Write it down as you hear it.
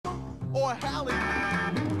or Hallie,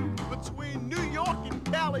 between New York and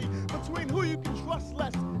Cali, between who you can trust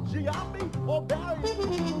less, Giambi or Barry,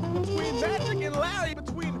 between Magic and Larry,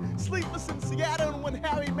 between Sleepless in Seattle and When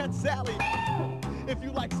Harry Met Sally. If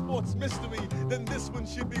you like sports mystery, then this one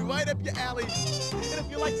should be right up your alley. And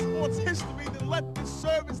if you like sports history, then let this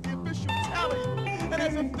serve as the official tally. And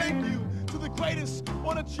as a thank you to the greatest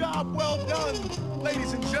on a job well done,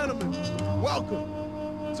 ladies and gentlemen, welcome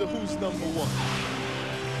to Who's Number One.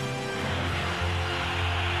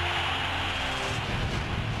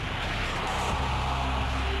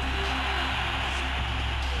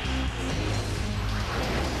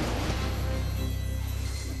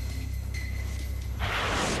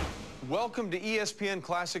 Welcome to ESPN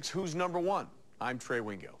Classics Who's Number One. I'm Trey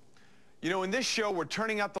Wingo. You know, in this show, we're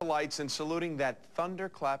turning out the lights and saluting that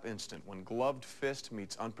thunderclap instant when gloved fist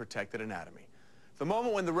meets unprotected anatomy. The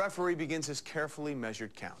moment when the referee begins his carefully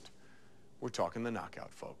measured count. We're talking the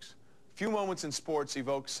knockout, folks. Few moments in sports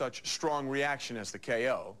evoke such strong reaction as the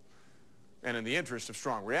KO. And in the interest of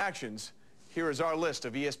strong reactions, here is our list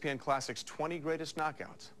of ESPN Classics' 20 greatest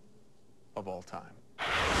knockouts of all time.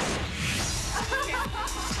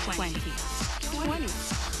 20.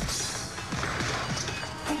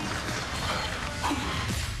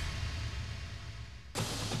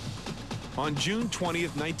 On June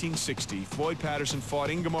 20th, 1960, Floyd Patterson fought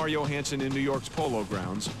Ingemar Johansson in New York's Polo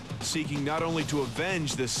Grounds, seeking not only to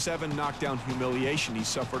avenge the 7 knockdown humiliation he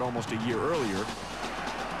suffered almost a year earlier,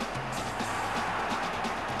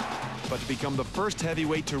 but to become the first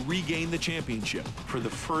heavyweight to regain the championship. For the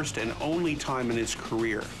first and only time in his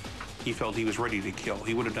career, he felt he was ready to kill.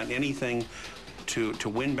 He would have done anything to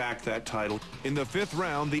win back that title. In the 5th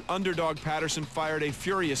round, the underdog Patterson fired a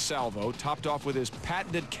furious salvo, topped off with his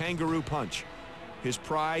patented kangaroo punch. His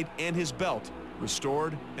pride and his belt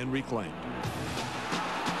restored and reclaimed.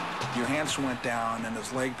 Johansson went down and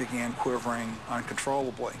his leg began quivering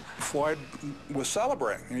uncontrollably. Floyd was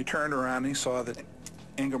celebrating, and he turned around and he saw that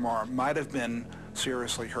Ingemar might have been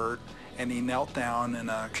seriously hurt, and he knelt down in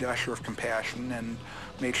a gesture of compassion and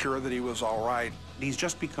made sure that he was all right. He's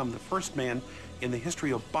just become the first man in the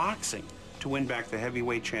history of boxing to win back the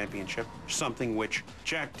heavyweight championship, something which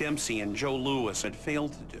Jack Dempsey and Joe Louis had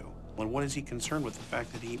failed to do. And what is he concerned with the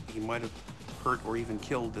fact that he might have hurt or even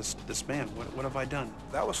killed this man? What have I done?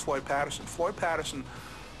 That was Floyd Patterson. Floyd Patterson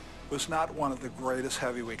was not one of the greatest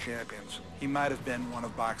heavyweight champions. He might have been one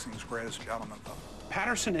of boxing's greatest gentlemen, though.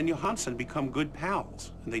 Patterson and Johansson become good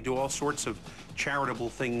pals, and they do all sorts of charitable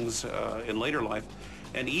things in later life,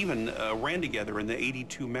 and even ran together in the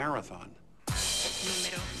 '82 marathon.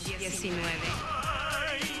 Número 19.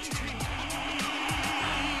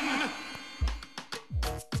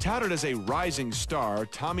 Touted as a rising star,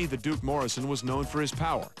 Tommy the Duke Morrison was known for his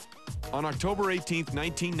power. On October 18th,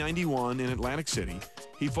 1991, in Atlantic City,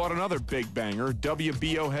 he fought another big banger,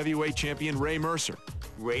 WBO heavyweight champion Ray Mercer.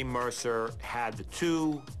 Ray Mercer had the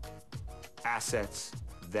 2 assets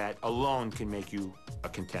that alone can make you a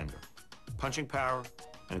contender: punching power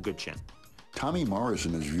and a good chin. Tommy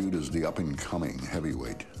Morrison is viewed as the up-and-coming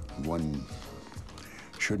heavyweight. One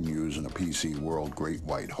shouldn't use in a PC world great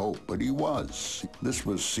white hope, but he was. This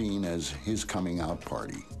was seen as his coming-out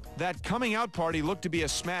party. That coming-out party looked to be a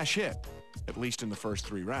smash hit, at least in the first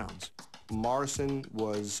 3 rounds. Morrison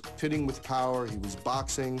was hitting with power, he was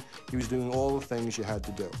boxing, he was doing all the things you had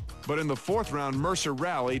to do. But in the 4th round, Mercer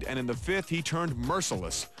rallied, and in the 5th, he turned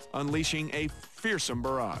merciless, unleashing a fearsome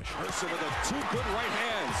barrage. Mercer with 2 good right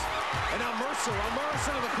hands. And now Mercer on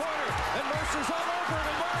Morrison in the corner. And Mercer's all over him,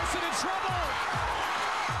 and Morrison in trouble.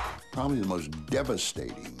 Probably the most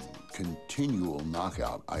devastating continual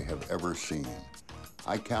knockout I have ever seen.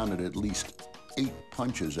 I counted at least 8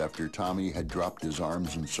 punches after Tommy had dropped his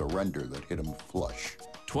arms in surrender that hit him flush.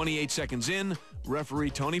 28 seconds in, referee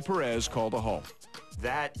Tony Perez called a halt.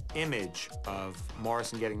 That image of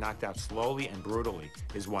Morrison getting knocked out slowly and brutally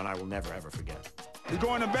is one I will never, ever forget. You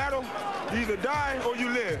go into battle, you either die or you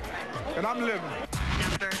live. And I'm living.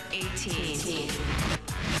 Number 18.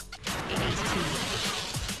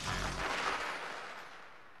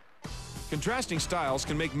 Contrasting styles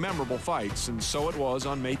can make memorable fights, and so it was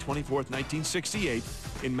on May 24th, 1968,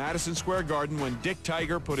 in Madison Square Garden when Dick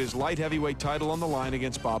Tiger put his light heavyweight title on the line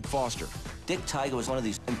against Bob Foster. Dick Tiger was one of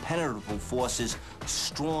these impenetrable forces,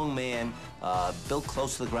 strong man, built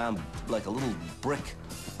close to the ground like a little brick.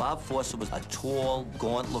 Bob Foster was a tall,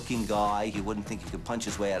 gaunt-looking guy. You wouldn't think he could punch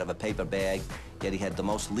his way out of a paper bag, yet he had the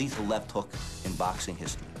most lethal left hook in boxing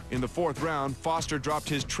history. In the 4th round, Foster dropped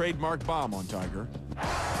his trademark bomb on Tiger.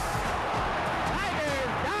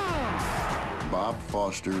 Bob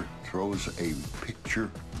Foster throws a picture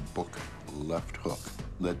book left hook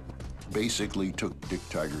that basically took Dick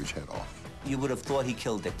Tiger's head off. You would have thought he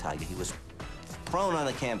killed Dick Tiger. He was prone on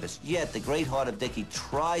the canvas. Yet the great heart of Dick, he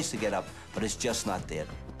tries to get up, but it's just not there.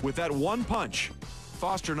 With that one punch,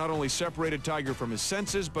 Foster not only separated Tiger from his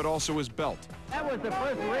senses, but also his belt. That was the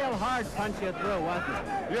first real hard punch you threw, wasn't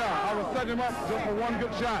it? Yeah, I was setting him up just for one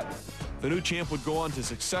good shot. The new champ would go on to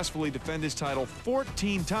successfully defend his title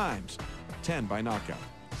 14 times, 10 by knockout.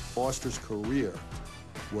 Foster's career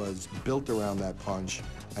was built around that punch,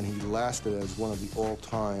 and he lasted as one of the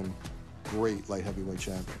all-time great light heavyweight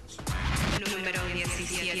champions. Número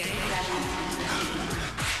 17.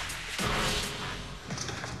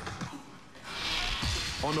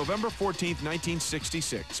 On November 14,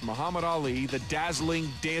 1966, Muhammad Ali, the dazzling,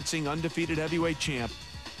 dancing, undefeated heavyweight champ,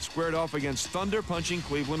 squared off against thunder-punching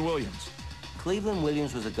Cleveland Williams. Cleveland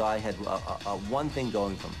Williams was a guy who had one thing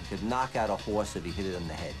going for him. He could knock out a horse if he hit it in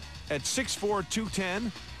the head. At 6'4",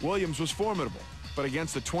 210, Williams was formidable. But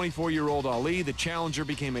against the 24-year-old Ali, the challenger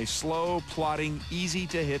became a slow, plodding,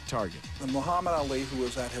 easy-to-hit target. And Muhammad Ali, who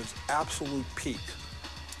was at his absolute peak,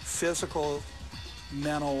 physical,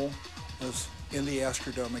 mental, was in the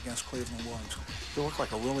Astrodome against Cleveland Williams. He looked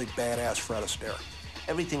like a really badass Fred Astaire.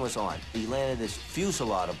 Everything was on. He landed this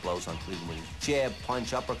fusillade of blows on Cleveland Williams. Jab,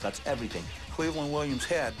 punch, uppercuts, everything. Cleveland Williams'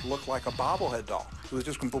 head looked like a bobblehead doll. It was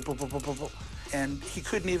just going boop, boop, boop, boop, boop, boop. And he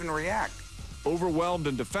couldn't even react. Overwhelmed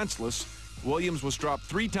and defenseless, Williams was dropped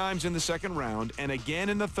 3 times in the second round and again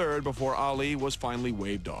in the third before Ali was finally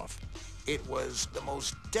waved off. It was the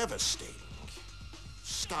most devastating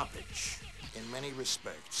stoppage in many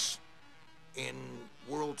respects in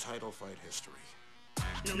world title fight history.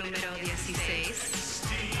 Número 16.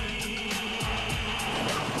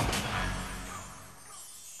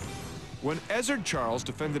 When Ezzard Charles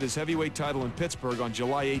defended his heavyweight title in Pittsburgh on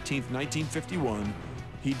July 18, 1951,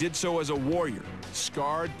 he did so as a warrior,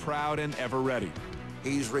 scarred, proud, and ever ready.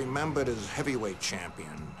 He's remembered as heavyweight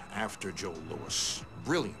champion after Joe Louis.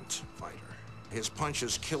 Brilliant fighter. His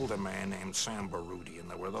punches killed a man named Sam Baruti, and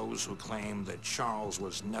there were those who claimed that Charles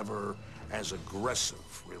was never as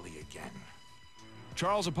aggressive really again.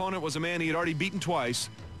 Charles' opponent was a man he had already beaten twice,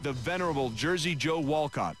 the venerable Jersey Joe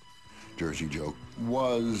Walcott. Jersey Joe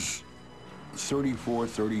was 34,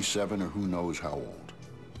 37, or who knows how old.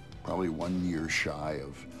 Probably 1 year shy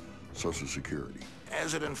of Social Security.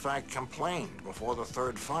 As it in fact complained before the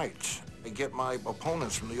third fight, I get my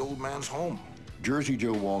opponents from the old man's home. Jersey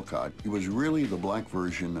Joe Walcott, he was really the black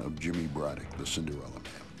version of Jimmy Braddock, the Cinderella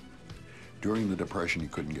Man. During the Depression, he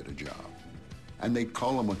couldn't get a job. And they'd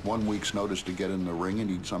call him with 1 week's notice to get in the ring, and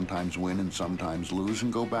he'd sometimes win and sometimes lose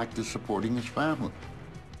and go back to supporting his family.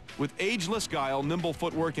 With ageless guile, nimble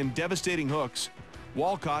footwork, and devastating hooks,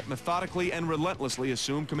 Walcott methodically and relentlessly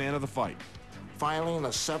assumed command of the fight. Finally, in the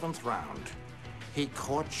 7th round, he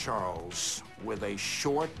caught Charles with a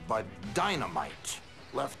short but dynamite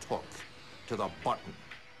left hook to the button.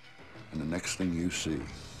 And the next thing you see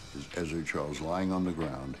is Ezzard Charles lying on the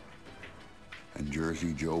ground and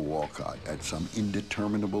Jersey Joe Walcott, at some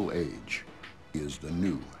indeterminable age, is the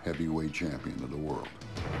new heavyweight champion of the world.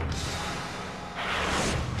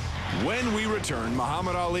 When we return,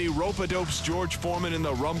 Muhammad Ali rope-a-dopes George Foreman in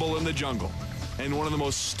the Rumble in the Jungle. And one of the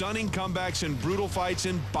most stunning comebacks and brutal fights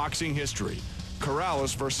in boxing history,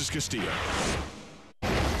 Corrales versus Castillo.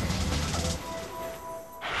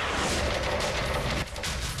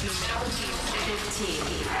 Número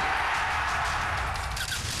 15.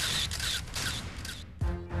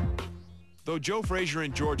 Though Joe Frazier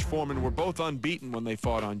and George Foreman were both unbeaten when they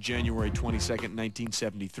fought on January 22,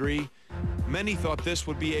 1973, many thought this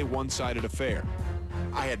would be a one-sided affair.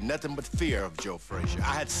 I had nothing but fear of Joe Frazier.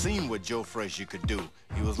 I had seen what Joe Frazier could do.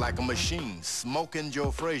 He was like a machine, smoking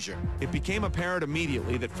Joe Frazier. It became apparent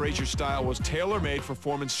immediately that Frazier's style was tailor-made for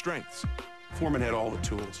Foreman's strengths. Foreman had all the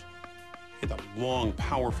tools. He had a long,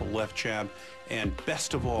 powerful left jab, and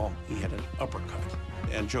best of all, he had an uppercut.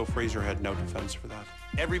 And Joe Frazier had no defense for that.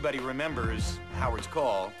 Everybody remembers Howard's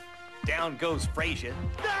call. Down goes Frazier.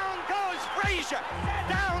 Down goes Frazier!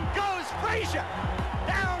 Down goes Frazier!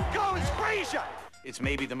 Down goes Frazier! It's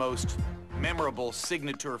maybe the most memorable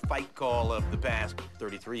signature fight call of the past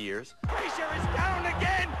 33 years. Frazier is down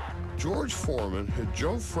again! George Foreman hit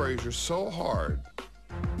Joe Frazier so hard,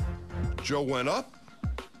 Joe went up,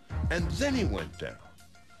 and then he went down.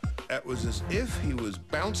 It was as if he was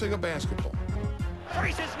bouncing a basketball.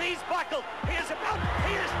 Frazier's knees buckled. He is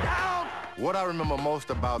down. What I remember most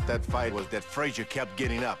about that fight was that Frazier kept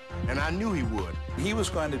getting up, and I knew he would. He was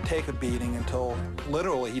going to take a beating until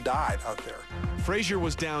literally he died out there. Frazier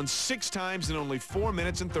was down 6 times in only 4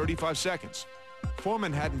 minutes and 35 seconds.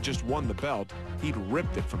 Foreman hadn't just won the belt, he'd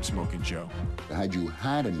ripped it from Smokin' Joe. Had you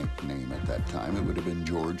had a nickname at that time, it would have been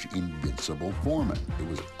George Invincible Foreman. It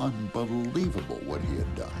was unbelievable what he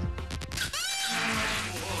had done.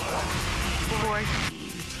 14.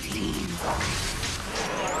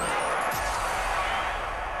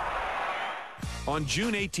 On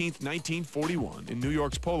June 18, 1941, in New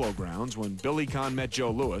York's Polo Grounds, when Billy Conn met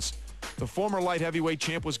Joe Louis, the former light heavyweight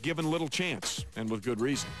champ was given little chance, and with good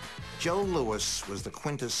reason. Joe Louis was the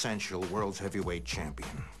quintessential world heavyweight champion.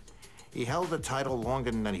 He held the title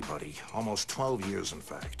longer than anybody, almost 12 years, in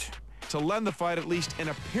fact. To lend the fight at least an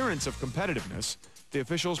appearance of competitiveness, the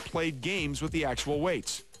officials played games with the actual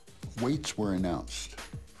weights. Weights were announced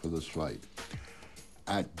for this fight.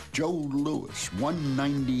 At Joe Louis,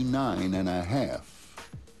 199.5.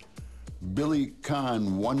 Billy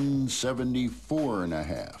Conn,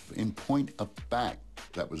 174.5. In point of fact,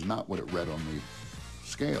 that was not what it read on the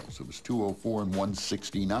scales. It was 204 and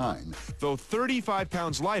 169. Though 35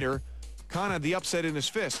 pounds lighter, Conn had the upset in his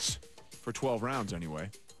fists, for 12 rounds anyway.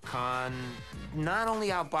 Conn not only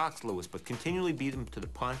outboxed Louis, but continually beat him to the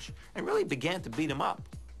punch and really began to beat him up.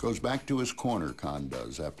 Goes back to his corner, Conn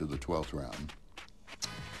does, after the 12th round.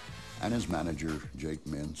 And his manager, Jake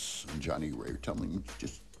Mintz, and Johnny Ray are telling him,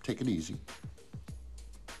 just take it easy.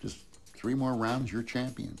 Just 3 more rounds, you're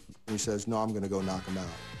champion. He says, no, I'm going to go knock him out.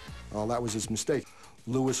 Well, that was his mistake.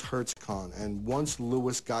 Louis hurts Conn, and once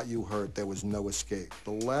Louis got you hurt, there was no escape.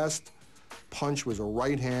 The last punch was a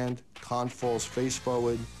right hand. Conn falls face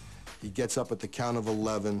forward. He gets up at the count of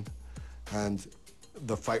 11, and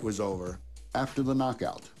the fight was over. After the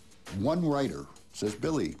knockout, one writer says,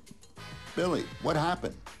 Billy, what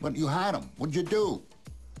happened? You had him. What'd you do?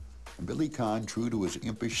 And Billy Conn, true to his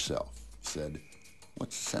impish self, said,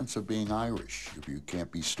 what's the sense of being Irish if you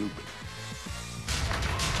can't be stupid?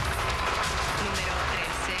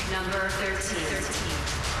 Number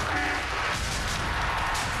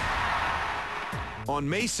 13. On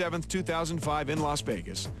May 7th, 2005 in Las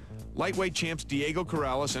Vegas, lightweight champs Diego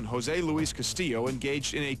Corrales and Jose Luis Castillo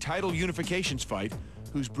engaged in a title unifications fight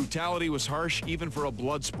whose brutality was harsh even for a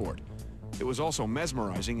blood sport. It was also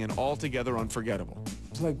mesmerizing and altogether unforgettable.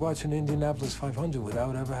 It's like watching Indianapolis 500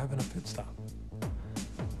 without ever having a pit stop.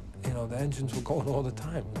 You know, the engines were going all the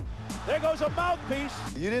time. There goes a mouthpiece.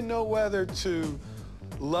 You didn't know whether to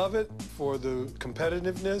love it for the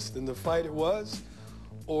competitiveness and the fight it was,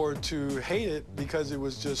 or to hate it because it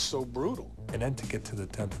was just so brutal. And then to get to the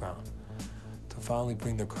 10th round, to finally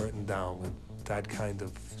bring the curtain down with that kind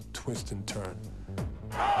of twist and turn.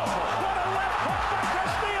 Oh, what a left hook by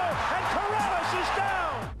Castillo, and Corrales is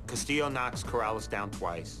down! Castillo knocks Corrales down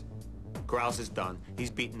twice. Corrales is done.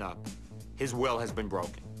 He's beaten up. His will has been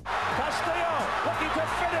broken. Castillo looking to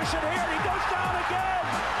finish it here, and he goes down again!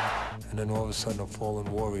 And then all of a sudden a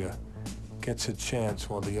fallen warrior gets a chance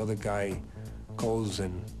while the other guy goes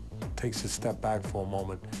and takes a step back for a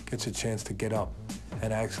moment, gets a chance to get up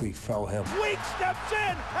and actually fell him. Weak steps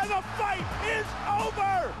in, and the fight is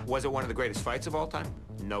over! Was it one of the greatest fights of all time?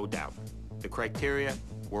 No doubt. The criteria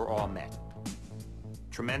were all met.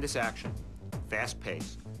 Tremendous action, fast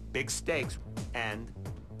pace, big stakes, and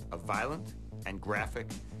a violent and graphic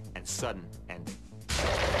and sudden ending.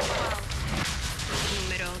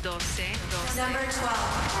 Numero 12. Number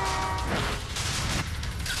 12.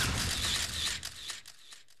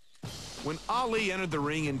 When Ali entered the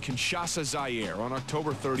ring in Kinshasa, Zaire on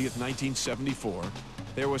October 30th, 1974,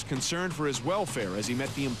 there was concern for his welfare as he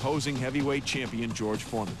met the imposing heavyweight champion George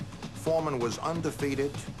Foreman. Foreman was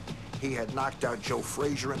undefeated. He had knocked out Joe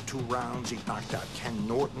Frazier in 2 rounds. He knocked out Ken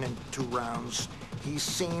Norton in 2 rounds. He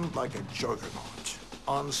seemed like a juggernaut,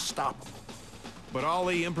 unstoppable. But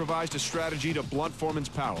Ali improvised a strategy to blunt Foreman's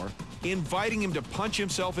power, inviting him to punch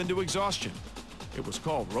himself into exhaustion. It was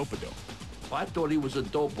called rope-a-dope. I thought he was a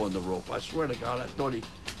dope on the rope. I swear to God, I thought he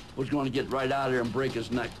was going to get right out of there and break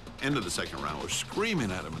his neck. End of the 2nd round, we're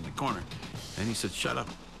screaming at him in the corner. And he said, shut up.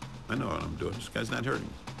 I know what I'm doing. This guy's not hurting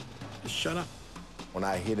me. Just shut up. When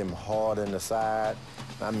I hit him hard in the side,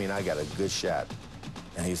 I mean, I got a good shot.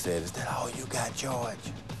 And he said, is that all you got,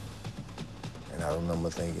 George? And I remember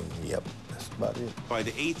thinking, yep, that's about it. By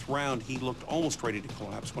the 8th round, he looked almost ready to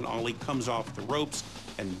collapse when Ali comes off the ropes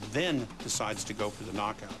and then decides to go for the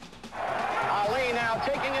knockout. Ali now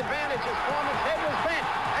taking advantage as Foreman's head was bent,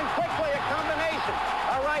 and quickly a combination.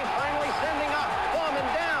 All right, finally sending up, Foreman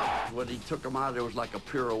down. When he took him out, it was like a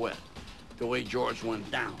pirouette, the way George went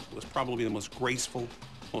down. It was probably the most graceful,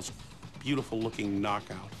 most beautiful-looking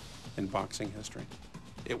knockout in boxing history.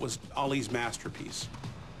 It was Ali's masterpiece.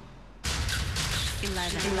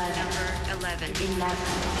 11. Number 11.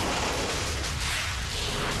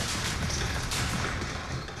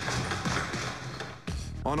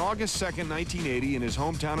 On August 2nd, 1980, in his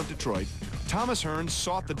hometown of Detroit, Thomas Hearns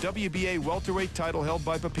sought the WBA welterweight title held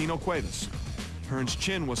by Pepino Cuevas. Hearns'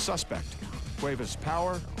 chin was suspect. Cuevas'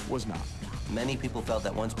 power was not. Many people felt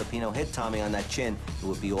that once Pepino hit Tommy on that chin, it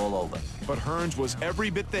would be all over. But Hearns was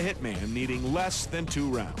every bit the hitman, needing less than 2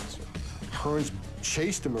 rounds. Hearns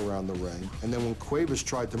chased him around the ring, and then when Cuevas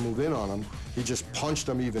tried to move in on him, he just punched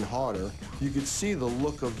him even harder. You could see the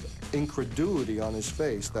look of incredulity on his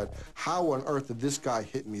face, that how on earth did this guy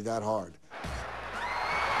hit me that hard?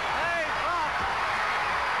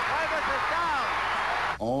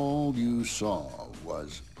 All you saw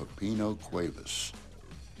was Pepino Cuevas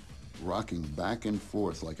rocking back and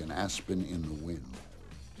forth like an aspen in the wind.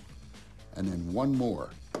 And then one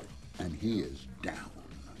more, and he is down.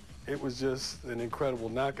 It was just an incredible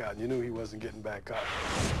knockout. You knew he wasn't getting back up.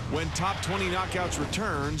 When Top 20 Knockouts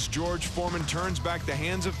returns, George Foreman turns back the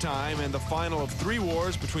hands of time and the final of 3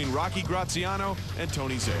 wars between Rocky Graziano and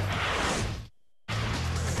Tony Zea.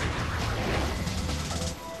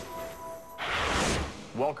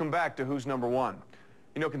 Welcome back to Who's Number One.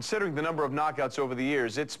 You know, considering the number of knockouts over the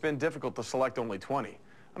years, it's been difficult to select only 20.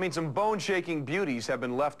 I mean, some bone-shaking beauties have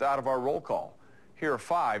been left out of our roll call. Here are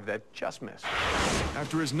 5 that just missed.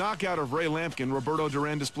 After his knockout of Ray Lampkin, Roberto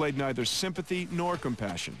Duran displayed neither sympathy nor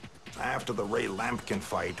compassion. After the Ray Lampkin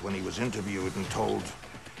fight, when he was interviewed and told,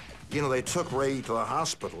 you know, they took Ray to the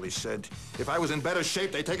hospital, he said, if I was in better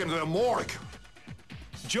shape, they'd take him to the morgue.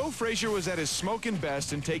 Joe Frazier was at his smoking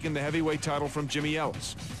best and taking the heavyweight title from Jimmy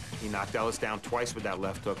Ellis. He knocked Ellis down twice with that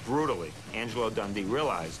left hook, brutally. Angelo Dundee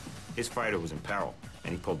realized his fighter was in peril,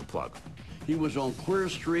 and he pulled the plug. He was on Queer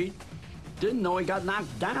Street, didn't know he got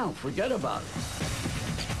knocked down. Forget about it.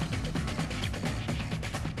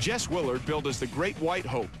 Jess Willard, billed as the Great White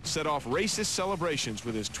Hope, set off racist celebrations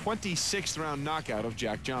with his 26th round knockout of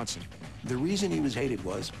Jack Johnson. The reason he was hated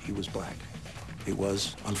was he was black. It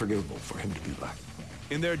was unforgivable for him to be black.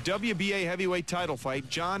 In their WBA heavyweight title fight,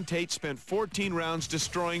 John Tate spent 14 rounds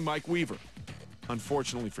destroying Mike Weaver.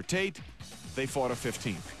 Unfortunately for Tate, they fought a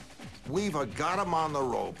 15th. Weaver got him on the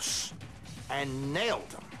ropes and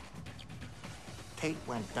nailed him. Tate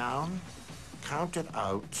went down, counted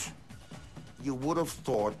out. You would have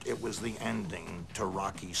thought it was the ending to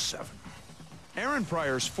Rocky VII. Aaron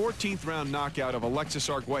Pryor's 14th round knockout of Alexis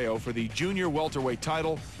Arguello for the junior welterweight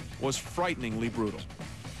title was frighteningly brutal.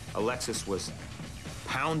 Alexis was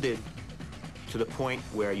pounded to the point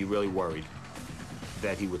where you really worried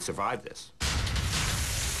that he would survive this.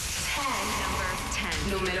 10. Number 10.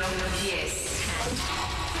 Número 10.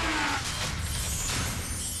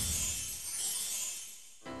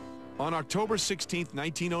 On October 16,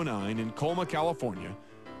 1909, in Colma, California,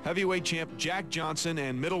 heavyweight champ Jack Johnson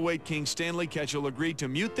and middleweight king Stanley Ketchel agreed to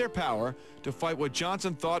mute their power to fight what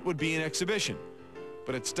Johnson thought would be an exhibition.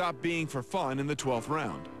 But it stopped being for fun in the 12th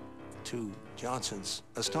round. To Johnson's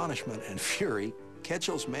astonishment and fury,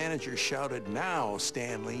 Ketchel's manager shouted, "Now,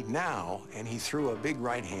 Stanley, now," and he threw a big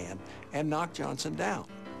right hand and knocked Johnson down.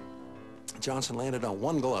 Johnson landed on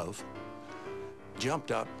one glove, jumped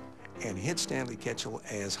up, and hit Stanley Ketchel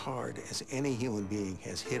as hard as any human being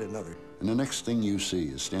has hit another. And the next thing you see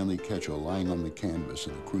is Stanley Ketchel lying on the canvas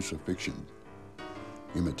in a crucifixion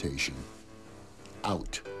imitation,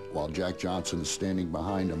 out, while Jack Johnson is standing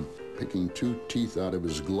behind him, picking 2 teeth out of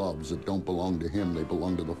his gloves that don't belong to him, they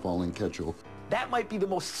belong to the fallen Ketchel. That might be the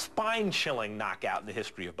most spine-chilling knockout in the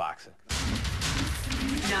history of boxing.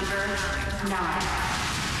 Number 9.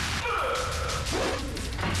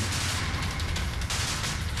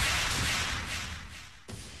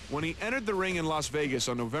 When he entered the ring in Las Vegas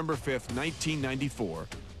on November 5th, 1994,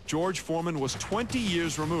 George Foreman was 20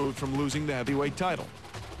 years removed from losing the heavyweight title,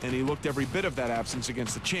 and he looked every bit of that absence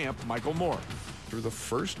against the champ, Michael Moore. Through the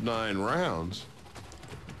first 9 rounds,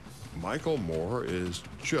 Michael Moore is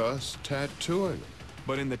just tattooing him.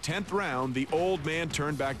 But in the 10th round, the old man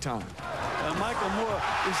turned back time. Michael Moore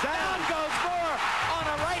is down. Goes Moore on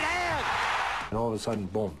a right hand. And all of a sudden,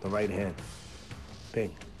 boom, the right hand.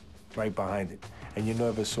 Bing, right behind it. And you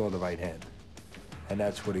never saw the right hand. And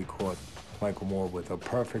that's what he caught Michael Moore with, a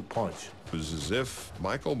perfect punch. It was as if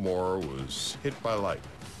Michael Moore was hit by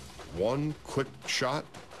lightning. One quick shot.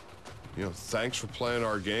 You know, thanks for playing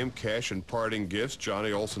our game. Cash and parting gifts.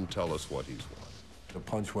 Johnny Olson, tell us what he's won. The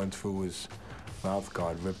punch went through his mouth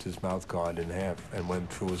guard, ripped his mouth guard in half, and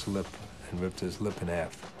went through his lip and ripped his lip in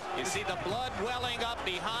half. You see the blood welling up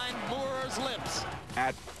behind Moore's lips.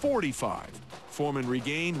 At 45, Foreman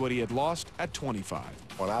regained what he had lost at 25.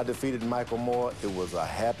 When I defeated Michael Moore, it was a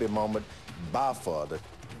happy moment, by far the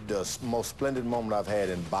most splendid moment I've had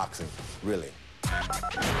in boxing, really.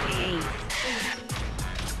 8.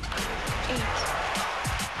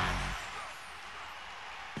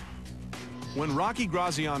 When Rocky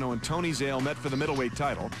Graziano and Tony Zale met for the middleweight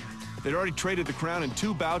title, they'd already traded the crown in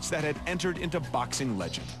 2 bouts that had entered into boxing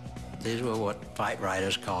legend. These were what fight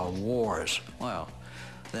writers call wars. Well,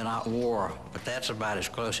 they're not war, but that's about as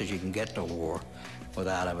close as you can get to war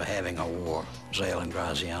without ever having a war, Zale and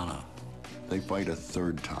Graziano. They fight a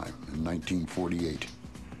 3rd time in 1948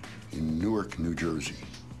 in Newark, New Jersey.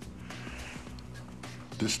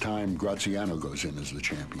 This time, Graziano goes in as the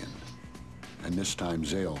champion. And this time,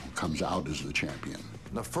 Zale comes out as the champion.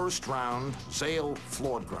 In the first round, Zale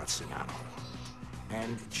floored Graziano.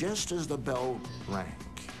 And just as the bell rang,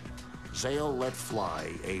 Zale let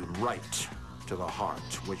fly a right to the heart,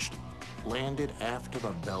 which landed after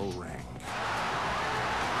the bell rang.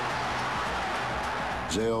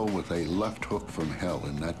 Zale with a left hook from hell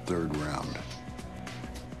in that 3rd round.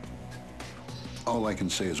 All I can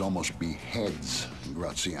say is almost beheads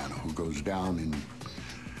Graziano, who goes down in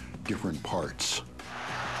different parts.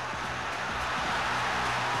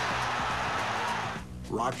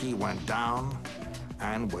 Rocky went down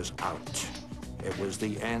and was out. It was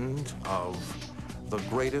the end of the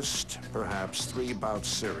greatest, perhaps, 3-bout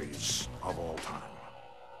series of all time.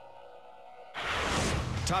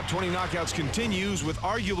 Top 20 Knockouts continues with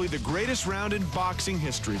arguably the greatest round in boxing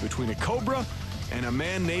history between a Cobra and a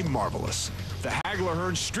man named Marvelous. The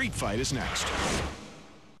Hagler-Hearns street fight is next.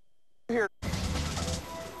 Here.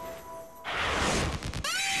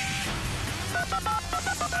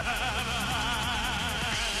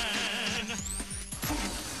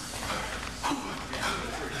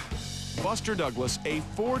 Buster Douglas, a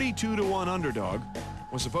 42-to-1 underdog,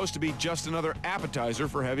 was supposed to be just another appetizer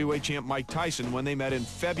for heavyweight champ Mike Tyson when they met in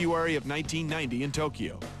February of 1990 in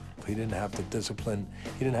Tokyo. He didn't have the discipline,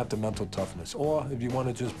 he didn't have the mental toughness, or if you want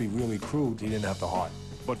to just be really crude, he didn't have the heart.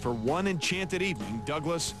 But for one enchanted evening,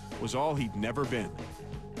 Douglas was all he'd never been.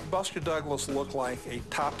 Buster Douglas looked like a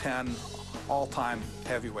top 10 all-time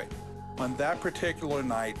heavyweight. On that particular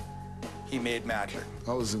night, he made magic.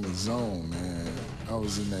 I was in the zone, man. I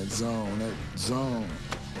was in that zone.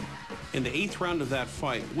 In the 8th round of that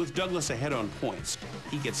fight, with Douglas ahead on points,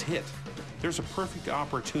 he gets hit. There's a perfect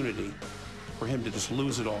opportunity for him to just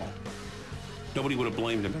lose it all. Nobody would have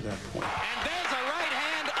blamed him at that point. And there's a right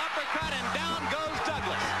hand uppercut, and down goes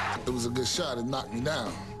Douglas. It was a good shot. It knocked me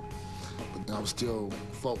down. But I was still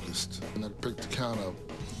focused. And I picked the count up.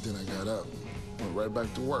 Then I got up. Went right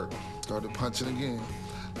back to work. Started punching again.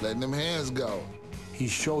 Letting them hands go. He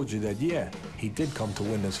showed you that, yeah, he did come to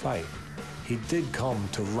win this fight. He did come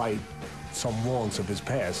to right some wrongs of his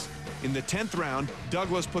past. In the 10th round,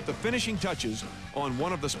 Douglas put the finishing touches on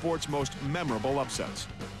one of the sport's most memorable upsets.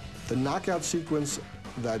 The knockout sequence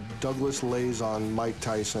that Douglas lays on Mike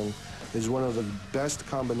Tyson is one of the best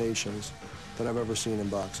combinations that I've ever seen in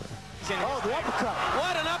boxing. Oh, the uppercut.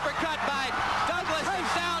 What an uppercut by Douglas, and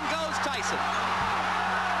down goes Tyson.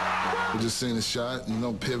 We just seen the shot,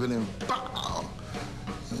 pivot and pow!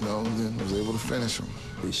 Then was able to finish him.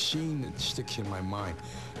 The scene that sticks in my mind,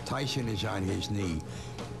 Tyson is on his knee.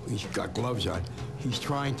 He's got gloves on. He's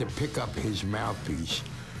trying to pick up his mouthpiece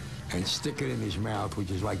and stick it in his mouth, which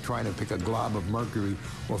is like trying to pick a glob of mercury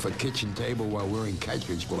off a kitchen table while wearing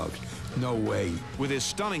catcher's gloves. No way. With his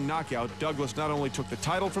stunning knockout, Douglas not only took the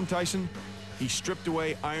title from Tyson, he stripped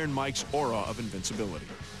away Iron Mike's aura of invincibility.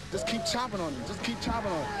 Just keep chopping on him. Just keep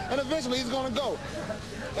chopping on him. And eventually he's going to go.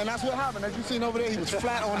 And that's what happened. As you seen over there, he was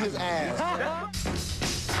flat on his ass.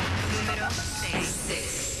 Número 6.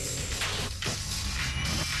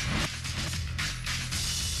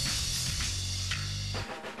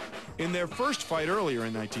 In their first fight earlier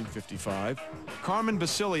in 1955, Carmen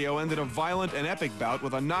Basilio ended a violent and epic bout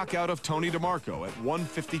with a knockout of Tony DeMarco at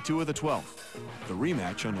 152 of the 12th. The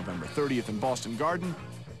rematch on November 30th in Boston Garden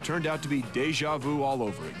turned out to be deja vu all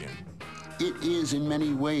over again. It is, in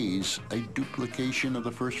many ways, a duplication of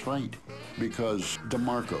the first fight because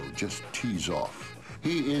DeMarco just tees off.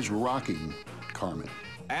 He is rocking Carmen.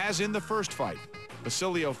 As in the first fight,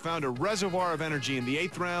 Basilio found a reservoir of energy in the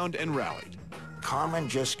 8th round and rallied. Carmen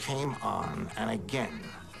just came on and again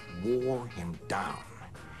wore him down.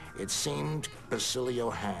 It seemed Basilio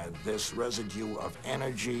had this residue of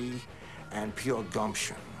energy and pure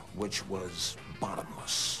gumption, which was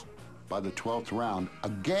bottomless. By the 12th round,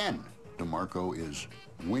 again, DeMarco is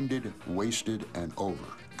winded, wasted, and over.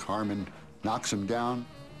 Carmen knocks him down.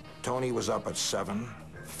 Tony was up at 7.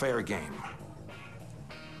 Fair game.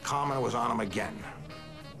 Carmen was on him again.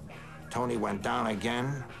 Tony went down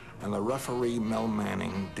again, and the referee, Mel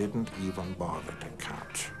Manning, didn't even bother to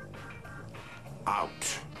count.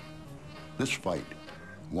 Out. This fight,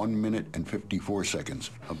 1 minute and 54 seconds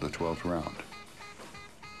of the 12th round.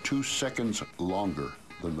 2 seconds longer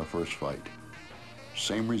than the first fight.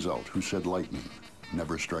 Same result. Who said lightning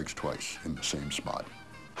never strikes twice in the same spot?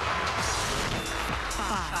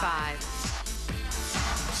 5.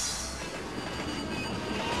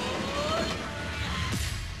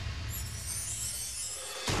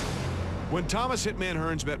 When Thomas Hitman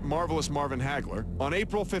Hearns met Marvelous Marvin Hagler on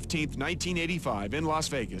April 15th, 1985 in Las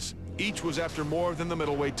Vegas, each was after more than the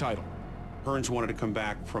middleweight title. Hearns wanted to come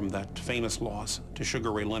back from that famous loss to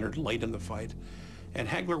Sugar Ray Leonard late in the fight, and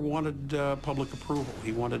Hagler wanted public approval.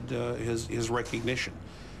 He wanted his recognition.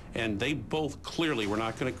 And they both clearly were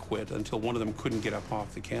not going to quit until one of them couldn't get up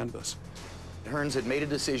off the canvas. Hearns had made a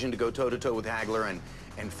decision to go toe-to-toe with Hagler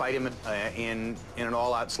and fight him in an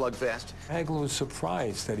all-out slugfest. Hagler was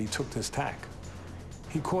surprised that he took this tack.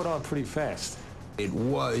 He caught on pretty fast. It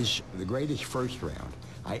was the greatest first round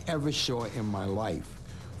I ever saw in my life.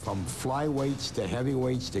 From flyweights to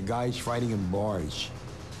heavyweights to guys fighting in bars.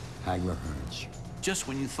 Hagler Hearns. Just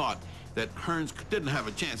when you thought that Hearns didn't have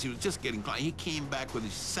a chance, he was just getting caught, he came back with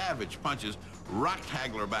these savage punches, rocked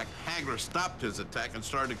Hagler back. Hagler stopped his attack and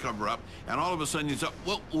started to cover up, and all of a sudden you thought,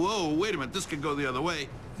 whoa, wait a minute, this could go the other way.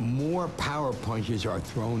 More power punches are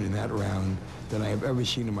thrown in that round than I have ever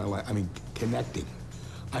seen in my life. I mean, connecting.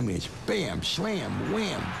 I mean, it's bam, slam,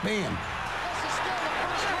 wham, bam.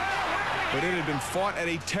 But it had been fought at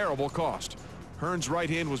a terrible cost. Hearns' right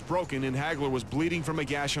hand was broken and Hagler was bleeding from a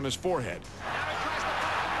gash on his forehead.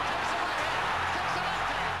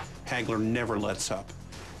 Hagler never lets up.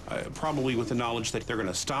 Probably with the knowledge that they're going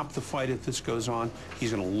to stop the fight if this goes on.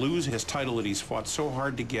 He's going to lose his title that he's fought so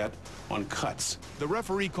hard to get on cuts. The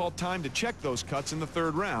referee called time to check those cuts in the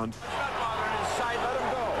third round.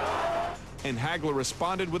 And Hagler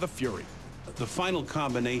responded with a fury. The final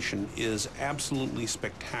combination is absolutely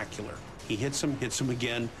spectacular. He hits him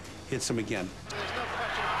again, hits him again.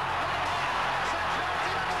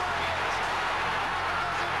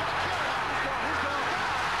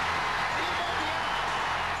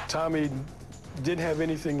 Tommy didn't have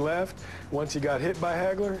anything left. Once he got hit by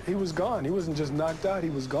Hagler, he was gone. He wasn't just knocked out, he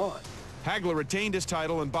was gone. Hagler retained his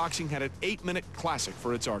title, and boxing had an 8-minute classic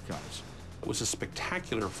for its archives. It was a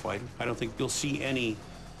spectacular fight. I don't think you'll see any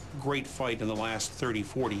great fight in the last 30,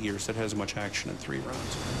 40 years that has much action in 3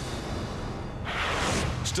 rounds.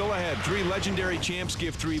 Still ahead, 3 legendary champs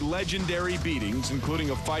give 3 legendary beatings, including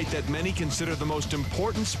a fight that many consider the most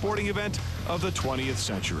important sporting event of the 20th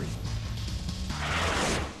century.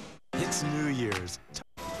 It's New Year's.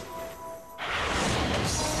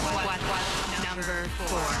 Number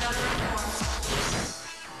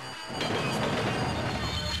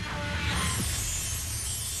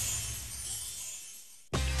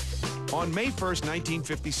 4. On May 1st,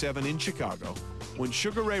 1957 in Chicago, when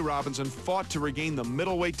Sugar Ray Robinson fought to regain the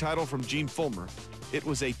middleweight title from Gene Fullmer, it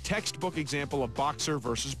was a textbook example of boxer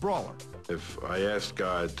versus brawler. If I asked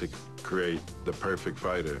God to create the perfect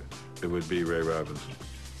fighter, it would be Ray Robinson.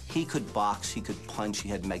 He could box, he could punch, he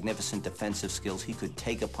had magnificent defensive skills, he could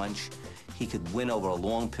take a punch, he could win over a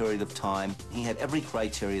long period of time. He had every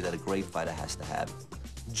criteria that a great fighter has to have.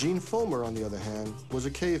 Gene Fullmer, on the other hand, was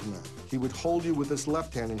a caveman. He would hold you with his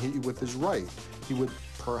left hand and hit you with his right. He would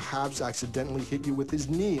perhaps accidentally hit you with his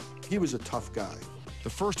knee. He was a tough guy. The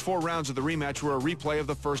first 4 rounds of the rematch were a replay of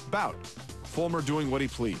the first bout, Fullmer doing what he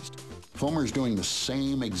pleased. Fullmer's doing the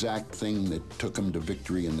same exact thing that took him to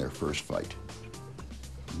victory in their first fight.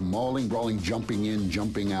 Mauling, brawling, jumping in,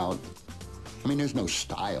 jumping out. I mean, there's no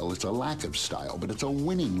style. It's a lack of style, but it's a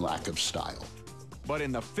winning lack of style. But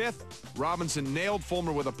in the 5th, Robinson nailed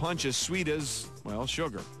Fullmer with a punch as sweet as, well,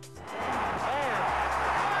 sugar.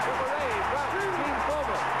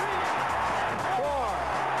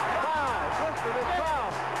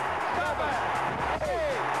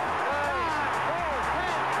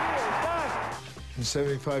 In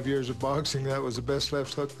 75 years of boxing, that was the best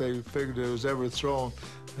left hook they figured it was ever thrown,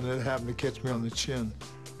 and it happened to catch me on the chin.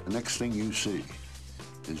 The next thing you see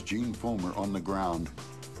is Gene Fullmer on the ground,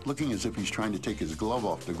 looking as if he's trying to take his glove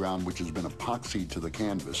off the ground, which has been epoxied to the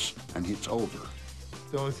canvas, and it's over.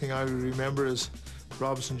 The only thing I remember is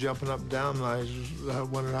Robinson jumping up and down, and I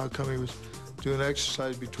wondered how come he was doing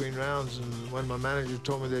exercise between rounds, and when my manager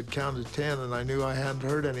told me they'd counted 10, and I knew I hadn't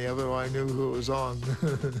heard any of it, I knew who it was on.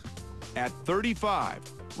 At 35,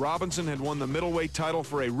 Robinson had won the middleweight title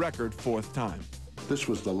for a record 4th time. This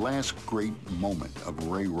was the last great moment of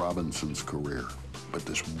Ray Robinson's career, but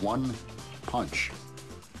this one punch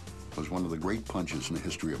was one of the great punches in the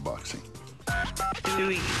history of boxing.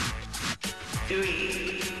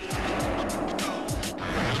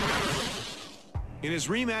 In his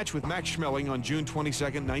rematch with Max Schmeling on June 22,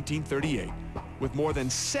 1938, with more than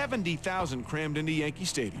 70,000 crammed into Yankee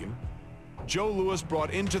Stadium, Joe Louis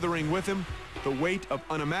brought into the ring with him the weight of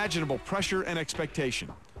unimaginable pressure and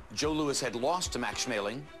expectation. Joe Louis had lost to Max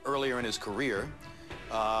Schmeling earlier in his career,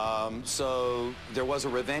 so there was a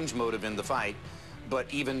revenge motive in the fight.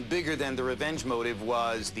 But even bigger than the revenge motive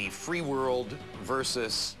was the free world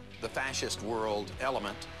versus the fascist world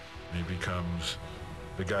element. He becomes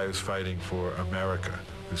the guy who's fighting for America,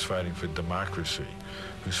 who's fighting for democracy,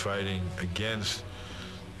 who's fighting against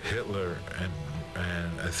Hitler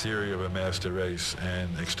and a theory of a master race and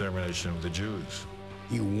extermination of the Jews.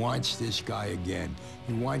 He wants this guy again.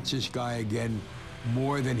 He wants this guy again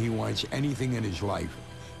more than he wants anything in his life,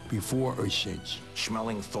 before or since.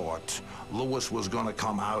 Schmeling thought Louis was going to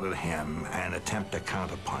come out at him and attempt a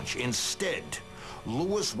counterpunch. Instead,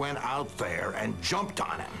 Louis went out there and jumped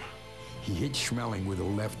on him. He hit Schmeling with a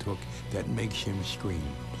left hook that makes him scream.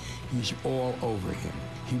 He's all over him.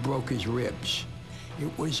 He broke his ribs.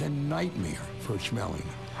 It was a nightmare for Schmeling.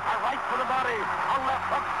 A right to the body, a left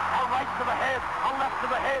hook, a right to the head, a left to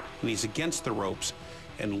the head. And he's against the ropes,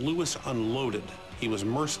 and Louis unloaded. He was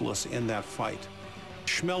merciless in that fight.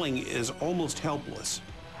 Schmeling is almost helpless.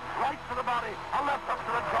 Right to the body, a left hook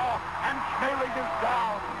to the jaw, and Schmeling is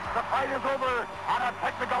down. The fight is over on a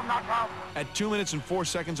technical knockout. At 2 minutes and 4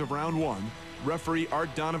 seconds of round one, referee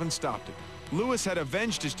Art Donovan stopped it. Louis had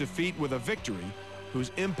avenged his defeat with a victory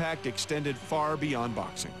whose impact extended far beyond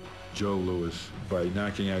boxing. Joe Louis, by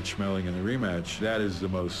knocking out Schmeling in the rematch, that is the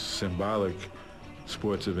most symbolic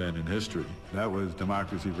sports event in history. That was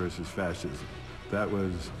democracy versus fascism. That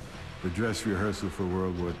was the dress rehearsal for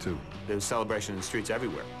World War II. There was celebration in the streets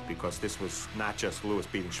everywhere because this was not just Louis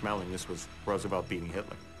beating Schmeling, this was Roosevelt beating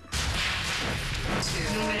Hitler.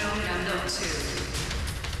 Numero 2.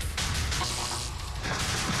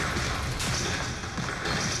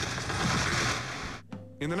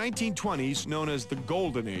 In the 1920s, known as the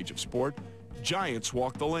golden age of sport, giants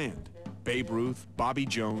walked the land. Babe Ruth, Bobby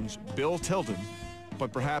Jones, Bill Tilden,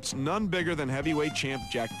 but perhaps none bigger than heavyweight champ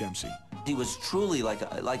Jack Dempsey. He was truly like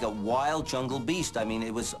a wild jungle beast. I mean,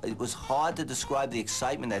 it was hard to describe the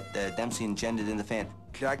excitement that Dempsey engendered in the fan.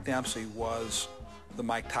 Jack Dempsey was the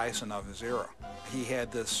Mike Tyson of his era. He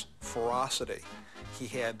had this ferocity. He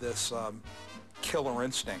had this killer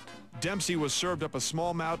instinct. Dempsey was served up a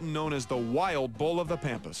small mountain known as the Wild Bull of the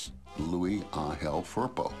Pampas. Louis Angel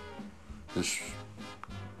Firpo, this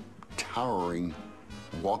towering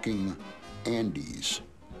walking Andes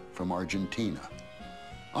from Argentina.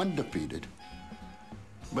 Undefeated,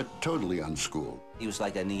 but totally unschooled. He was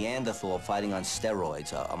like a Neanderthal fighting on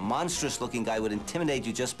steroids. A monstrous-looking guy would intimidate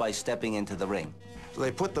you just by stepping into the ring. So they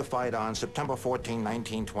put the fight on September 14,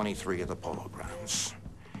 1923 at the Polo Grounds.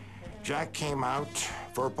 Jack came out,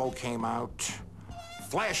 Firpo came out,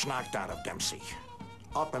 flash knocked out of Dempsey,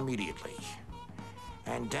 up immediately.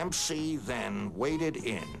 And Dempsey then waded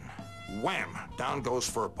in. Wham! Down goes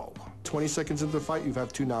Firpo. 20 seconds into the fight, you've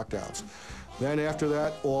had 2 knockdowns. Then after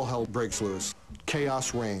that, all hell breaks loose.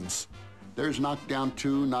 Chaos reigns. There's knockdown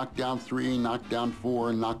 2, knockdown 3, knockdown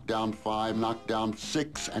 4, knockdown 5, knockdown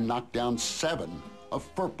 6, and knockdown 7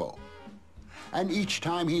 of Firpo. And each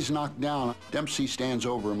time he's knocked down, Dempsey stands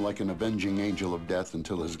over him like an avenging angel of death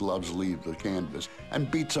until his gloves leave the canvas and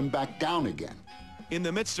beats him back down again. In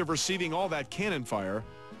the midst of receiving all that cannon fire,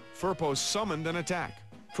 Firpo summoned an attack.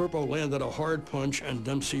 Firpo landed a hard punch and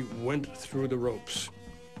Dempsey went through the ropes.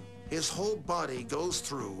 His whole body goes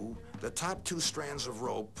through the top 2 strands of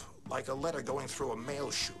rope like a letter going through a mail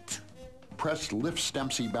chute. Press lifts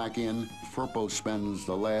Dempsey back in. Firpo spends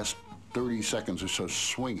the last 30 seconds or so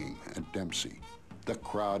swinging at Dempsey. The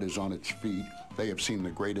crowd is on its feet. They have seen the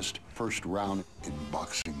greatest first round in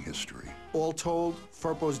boxing history. All told,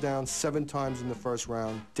 Firpo's down 7 times in the first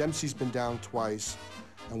round. Dempsey's been down twice,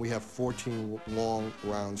 and we have 14 long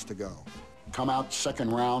rounds to go. Come out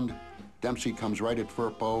second round, Dempsey comes right at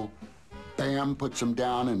Firpo. Bam, puts him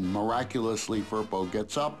down, and miraculously Firpo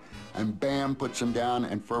gets up, and bam, puts him down,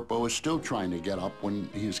 and Firpo is still trying to get up when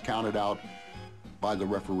he is counted out by the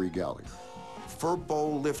referee Gallagher.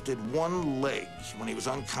 Firpo lifted one leg when he was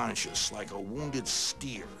unconscious like a wounded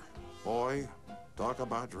steer. Boy, talk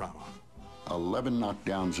about drama. 11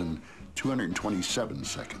 knockdowns in 227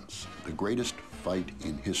 seconds. The greatest fight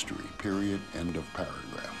in history, period, end of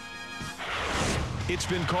paragraph. It's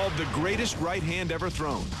been called the greatest right hand ever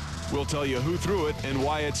thrown. We'll tell you who threw it and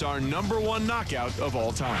why it's our #1 knockout of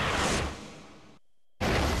all time.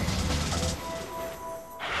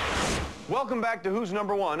 Welcome back to Who's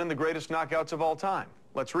Number One and the greatest knockouts of all time.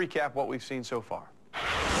 Let's recap what we've seen so far.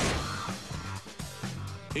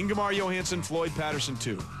 Ingemar Johansson, Floyd Patterson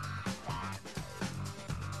 2.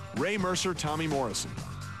 Ray Mercer, Tommy Morrison.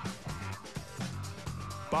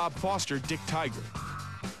 Bob Foster, Dick Tiger.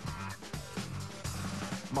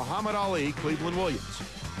 Muhammad Ali, Cleveland Williams.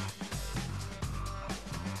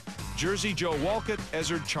 Jersey Joe Walcott,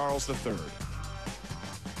 Ezzard Charles III.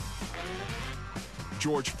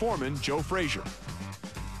 George Foreman, Joe Frazier.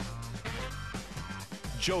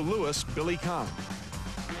 Joe Louis, Billy Conn.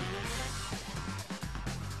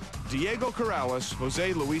 Diego Corrales,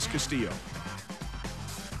 Jose Luis Castillo.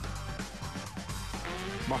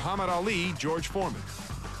 Muhammad Ali, George Foreman.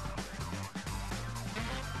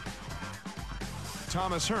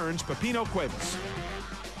 Thomas Hearns, Pepino Cuevas.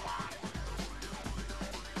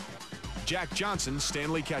 Jack Johnson,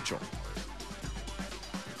 Stanley Ketchel.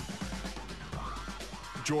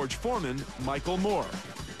 George Foreman, Michael Moore.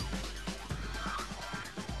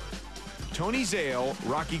 Tony Zale,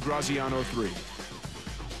 Rocky Graziano III.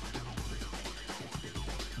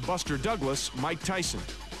 Buster Douglas, Mike Tyson.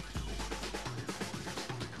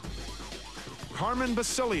 Carmen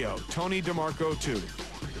Basilio, Tony DeMarco II.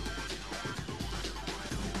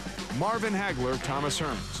 Marvin Hagler, Thomas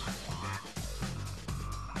Hearns.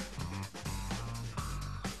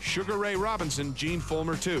 Sugar Ray Robinson, Gene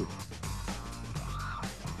Fulmer II.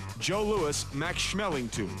 Joe Louis, Max Schmeling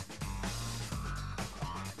II.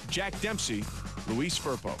 Jack Dempsey, Luis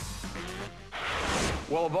Firpo.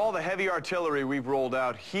 Well, of all the heavy artillery we've rolled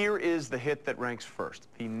out, here is the hit that ranks first.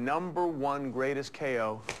 The #1 greatest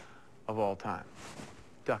KO of all time.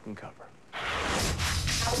 Duck and cover.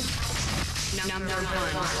 Number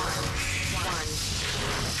one.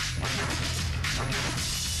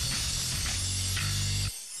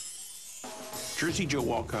 Jersey Joe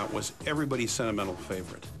Walcott was everybody's sentimental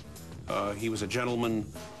favorite. He was a gentleman.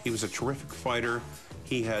 He was a terrific fighter.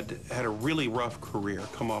 He had a really rough career,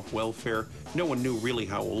 come off welfare. No one knew really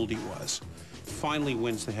how old he was. Finally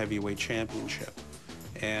wins the heavyweight championship.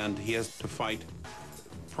 And he has to fight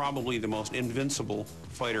probably the most invincible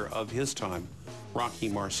fighter of his time, Rocky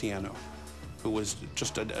Marciano, who was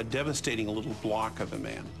just a devastating little block of a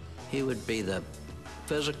man. He would be the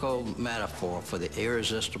physical metaphor for the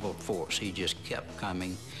irresistible force. He just kept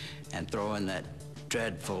coming and throwing that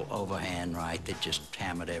dreadful overhand right that just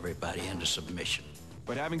hammered everybody into submission.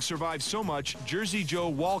 But having survived so much, Jersey Joe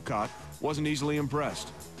Walcott wasn't easily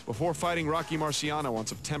impressed. Before fighting Rocky Marciano on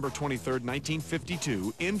September 23,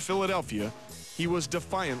 1952, in Philadelphia, he was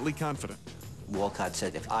defiantly confident. Walcott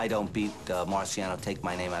said, if I don't beat Marciano, take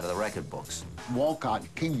my name out of the record books. Walcott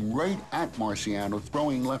came right at Marciano,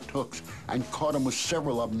 throwing left hooks, and caught him with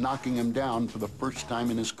several of them, knocking him down for the first time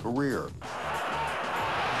in his career.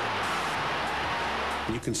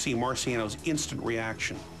 You can see Marciano's instant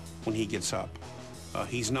reaction when he gets up.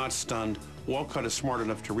 He's not stunned. Walcott is smart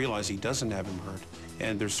enough to realize he doesn't have him hurt.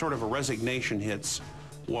 And there's sort of a resignation hits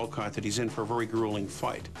Walcott that he's in for a very grueling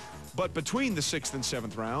fight. But between the 6th and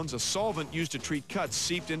 7th rounds, a solvent used to treat cuts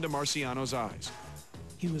seeped into Marciano's eyes.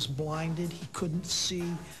 He was blinded. He couldn't see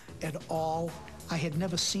at all. I had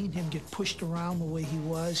never seen him get pushed around the way he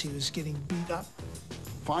was. He was getting beat up.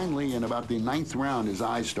 Finally, in about the 9th round, his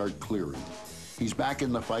eyes start clearing. He's back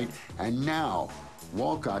in the fight, and now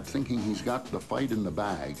Walcott, thinking he's got the fight in the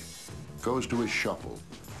bag, goes to his shuffle.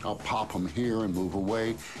 I'll pop him here and move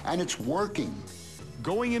away, and it's working.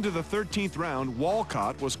 Going into the 13th round,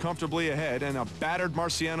 Walcott was comfortably ahead, and a battered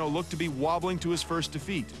Marciano looked to be wobbling to his first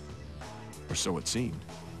defeat. Or so it seemed.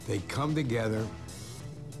 They come together,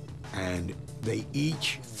 and they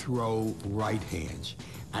each throw right hands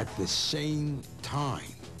at the same time.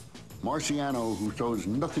 Marciano, who throws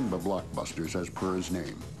nothing but blockbusters as per his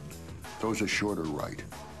name, throws a shorter right,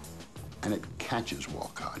 and it catches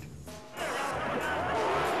Walcott.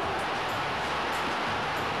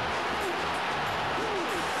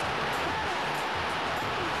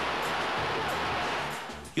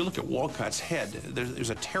 You look at Walcott's head, there's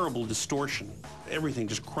a terrible distortion. Everything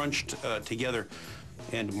just crunched together.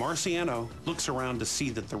 And Marciano looks around to see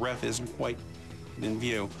that the ref isn't quite in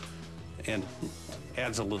view and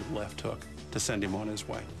adds a little left hook to send him on his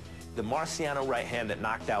way. The Marciano right hand that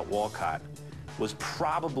knocked out Walcott was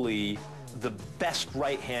probably the best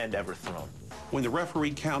right hand ever thrown. When the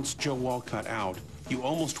referee counts Joe Walcott out, you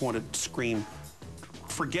almost want to scream,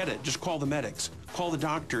 forget it, just call the medics. Call the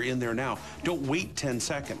doctor in there now. Don't wait 10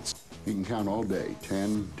 seconds. He can count all day,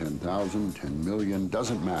 10, 10,000, 10 million,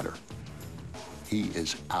 doesn't matter. He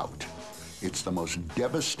is out. It's the most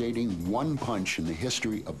devastating one punch in the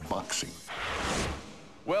history of boxing.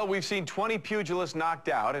 Well, we've seen 20 pugilists knocked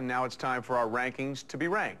out, and now it's time for our rankings to be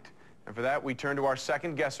ranked. And for that, we turn to our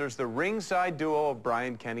second guessers, the ringside duo of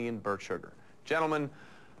Brian Kenny and Bert Sugar. Gentlemen,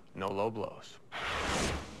 no low blows.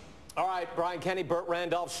 All right, Brian Kenny, Burt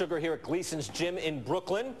Randolph, Sugar here at Gleason's Gym in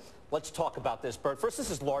Brooklyn. Let's talk about this, Burt. First, this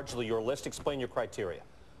is largely your list. Explain your criteria.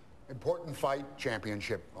 Important fight,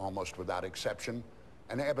 championship almost without exception,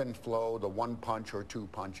 an ebb and flow, the one punch or two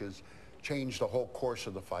punches, changed the whole course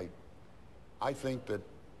of the fight. I think that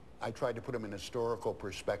I tried to put him in historical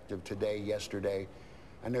perspective today, yesterday,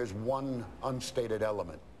 and there's one unstated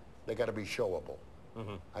element. They got to be showable.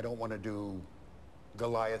 I don't want to do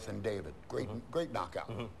Goliath and David. Great knockout.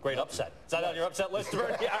 Great upset. Is that on your upset list? Yeah,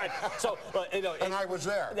 all right. So, you know, and I was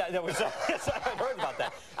there. Yeah, that was. Yes, I heard about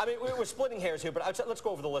that. I mean, we're splitting hairs here, but let's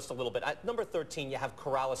go over the list a little bit. At number 13, you have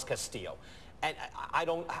Corrales-Castillo. And I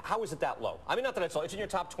don't, how is it that low? I mean, not that it's low, it's in your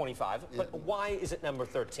top 25, but why is it number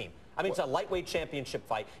 13? I mean, it's a lightweight championship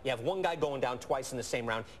fight. You have one guy going down twice in the same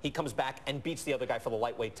round. He comes back and beats the other guy for the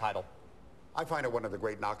lightweight title. I find it one of the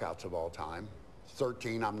great knockouts of all time.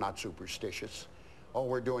 13, I'm not superstitious. All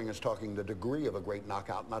we're doing is talking the degree of a great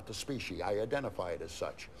knockout, not the species. I identify it as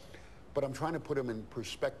such. But I'm trying to put him in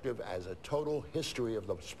perspective as a total history of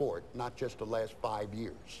the sport, not just the last 5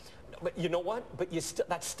 years. But you know what? But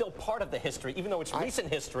that's still part of the history. Even though it's recent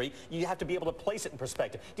history, you have to be able to place it in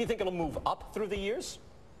perspective. Do you think it'll move up through the years?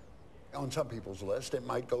 On some people's list, it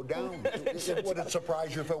might go down. Would it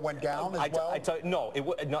surprise you if it went down as well? No,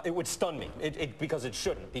 it would stun me, because it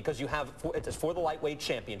shouldn't. Because you have, it's for the lightweight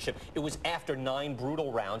championship. It was after 9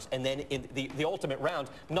 brutal rounds, and then in the ultimate round,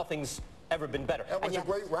 nothing's ever been better. That was a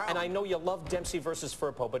great round. And I know you love Dempsey versus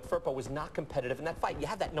Firpo, but Firpo was not competitive in that fight. You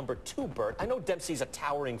have that number 2, Bert. I know Dempsey's a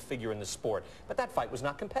towering figure in the sport, but that fight was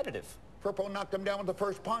not competitive. Firpo knocked him down with the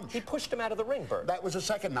first punch. He pushed him out of the ring, Bert. That was the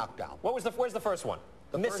second knockdown. Where's the first one?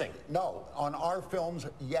 Missing. No, on our films,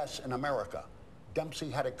 yes, in America. Dempsey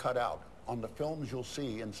had it cut out. On the films you'll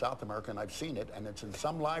see in South America, and I've seen it, and it's in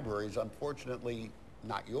some libraries, unfortunately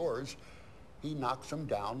not yours, he knocks him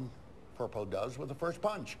down, Firpo does, with the first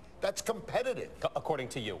punch. That's competitive. According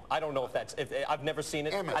to you. I don't know if that's, I've never seen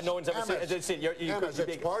it. No one's ever seen it.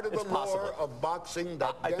 It's part of the lore of boxing.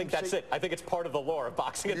 I think that's it. I think it's part of the lore of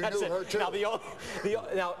boxing, and that's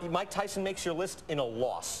it. Now, Mike Tyson makes your list in a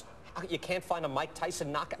loss. You can't find a Mike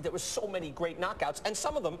Tyson knockout. There were so many great knockouts, and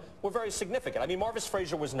some of them were very significant. I mean, Marvis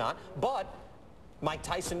Frazier was not, but Mike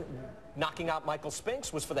Tyson knocking out Michael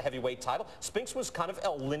Spinks was for the heavyweight title. Spinks was kind of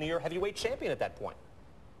a linear heavyweight champion at that point.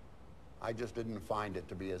 I just didn't find it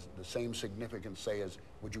to be the same significance, say, as,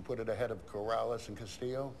 would you put it ahead of Corrales and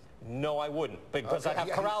Castillo? No, I wouldn't, because I'd have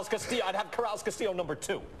Corrales-Castillo. I'd have Corrales-Castillo number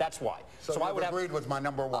 2. That's why. So I would have agreed with my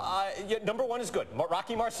number 1. Yeah, number 1 is good.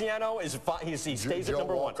 Rocky Marciano is fine. He stays at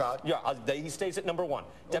number 1. Yeah, he stays at number 1.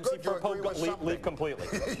 Dempsey Firpo leave completely.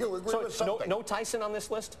 You agree with something. No Tyson on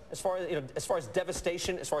this list as far as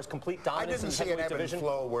devastation, as far as complete dominance in the heavyweight division. I didn't see an ebb and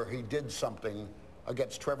flow where he did something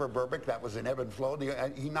against Trevor Berbick. That was an ebb and flow.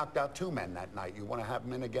 He knocked out 2 men that night. You want to have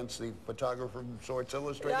him in against the photographer from Sports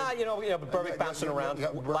Illustrated? Yeah, but Berbick bouncing around.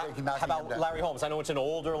 How about Larry Holmes? I know it's an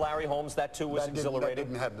older Larry Holmes. That too was exhilarating. That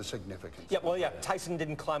didn't have the significance. Yeah, well, Tyson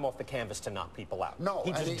didn't climb off the canvas to knock people out. No.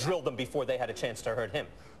 He just drilled them before they had a chance to hurt him.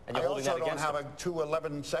 And I also don't have 2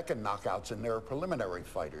 11-second knockouts in their preliminary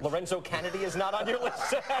fighters. Lorenzo Kennedy is not on your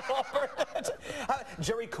list at all.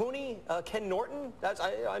 Jerry Cooney, Ken Norton.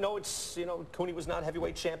 I know it's, Cooney was not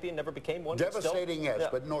heavyweight champion, never became one. Devastating, yes,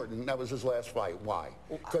 but Norton, that was his last fight. Why?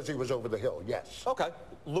 Because he was over the hill, yes. Okay.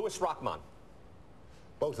 Louis Rockman.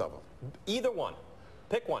 Both of them. Either one.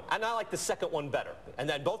 Pick one. And I like the second one better. And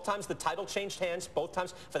then both times the title changed hands, both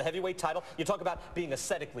times for the heavyweight title. You talk about being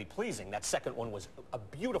aesthetically pleasing. That second one was a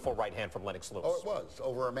beautiful right hand from Lennox Lewis. Oh, it was.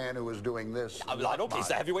 Over a man who was doing this. I don't care. He's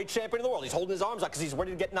the heavyweight champion of the world. He's holding his arms out because he's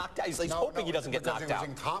ready to get knocked out. He's hoping he doesn't get knocked out. He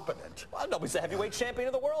was incompetent. Well, no, he's the heavyweight champion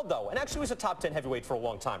of the world, though. And actually was a top 10 heavyweight for a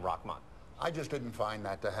long time, Rockman. I just didn't find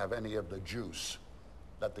that to have any of the juice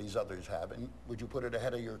that these others have. And would you put it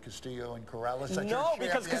ahead of your Castillo and Corrales? No,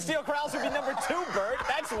 because Castillo-Corrales would be number 2, Bert.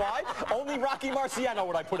 That's why. Only Rocky Marciano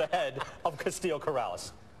would I put ahead of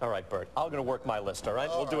Castillo-Corrales. All right, Bert. I'm going to work my list, all right?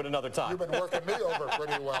 We'll do it another time. You've been working me over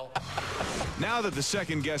pretty well. Now that the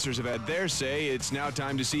second guessers have had their say, it's now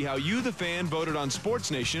time to see how you, the fan, voted on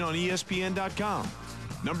Sports Nation on ESPN.com.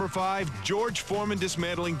 Number 5, George Foreman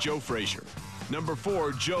dismantling Joe Frazier. Number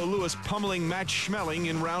 4, Joe Louis pummeling Matt Schmeling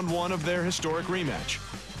in round 1 of their historic rematch.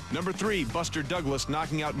 Number 3, Buster Douglas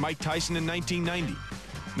knocking out Mike Tyson in 1990.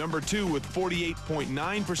 Number 2, with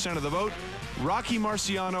 48.9% of the vote, Rocky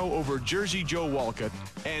Marciano over Jersey Joe Walcott.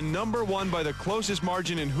 And number 1 by the closest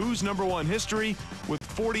margin in Who's Number 1 history, with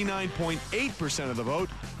 49.8% of the vote,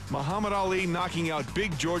 Muhammad Ali knocking out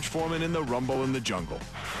Big George Foreman in the Rumble in the Jungle.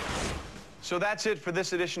 So that's it for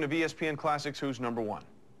this edition of ESPN Classics Who's Number 1.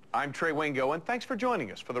 I'm Trey Wingo, and thanks for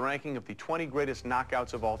joining us for the ranking of the 20 greatest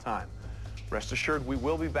knockouts of all time. Rest assured, we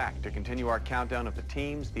will be back to continue our countdown of the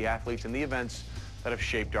teams, the athletes, and the events that have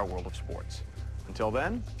shaped our world of sports. Until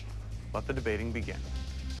then, let the debating begin.